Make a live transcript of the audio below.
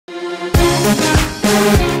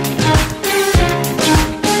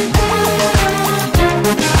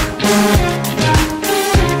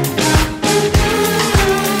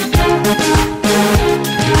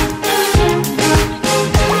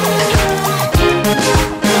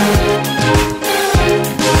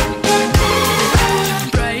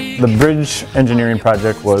The bridge engineering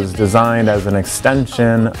project was designed as an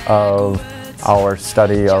extension of our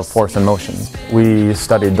study of force and motion. We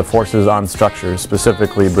studied the forces on structures,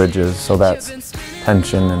 specifically bridges, so that's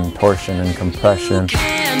tension and torsion and compression.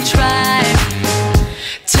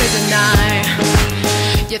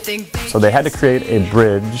 So they had to create a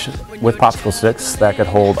bridge with popsicle sticks that could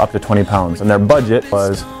hold up to 20 pounds, and their budget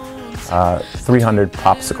was 300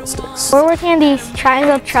 popsicle sticks. We're working on these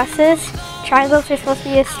triangle trusses. Triangles are supposed to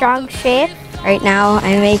be a strong shape. Right now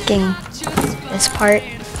I'm making this part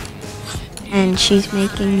and she's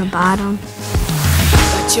making the bottom.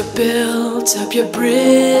 But you built up your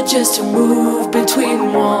bridges to move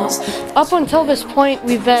between walls. Up until this point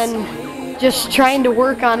we've been just trying to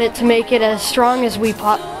work on it to make it as strong as we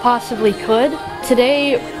possibly could.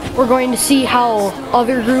 Today we're going to see how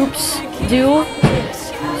other groups do,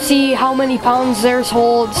 see how many pounds theirs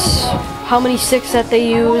holds, how many sticks that they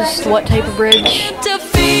use, what type of bridge. To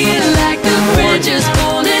feel like the bridge is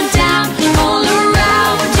falling down all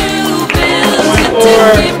around you, built to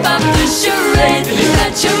keep up the charade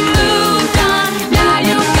that you moved on. Now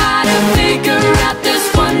you gotta figure out this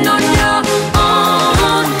one on your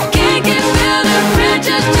own. Can't get rid of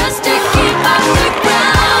bridges just to keep up the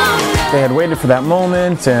ground. They had waited for that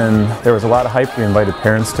moment, and there was a lot of hype. We invited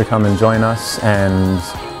parents to come and join us, and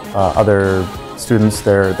other students,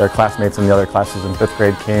 their classmates in the other classes in 5th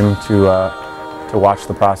grade came to watch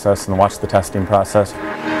the process and watch the testing process.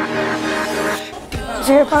 My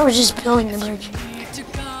favorite part was just building the bridge.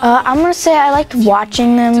 I'm going to say I liked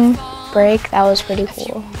watching them break. That was pretty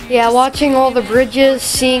cool. Yeah, watching all the bridges,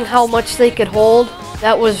 seeing how much they could hold,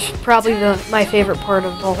 that was probably my favorite part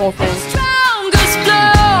of the whole thing.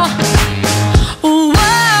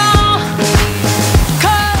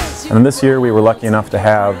 And this year we were lucky enough to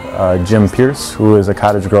have Jim Pierce, who is a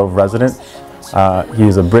Cottage Grove resident.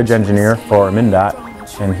 He's a bridge engineer for MnDOT,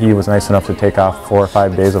 and he was nice enough to take off 4 or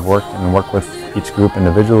 5 days of work and work with each group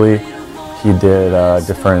individually. He did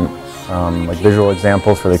different like visual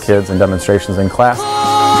examples for the kids and demonstrations in class.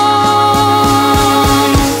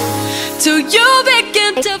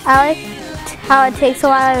 I like how it takes a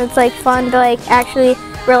while and it's like fun to actually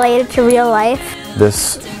relate it to real life.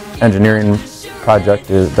 This engineering project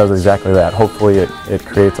does exactly that. Hopefully it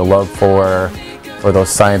creates a love for those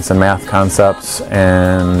science and math concepts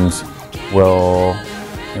and will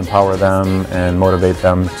empower them and motivate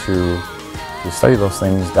them to study those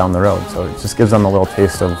things down the road. So it just gives them a little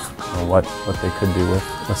taste of what they could do with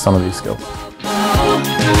some of these skills.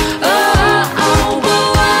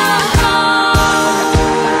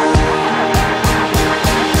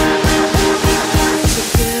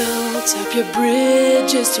 Your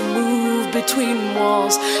bridges to move between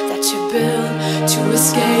walls that you build to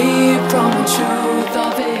escape from intrusion.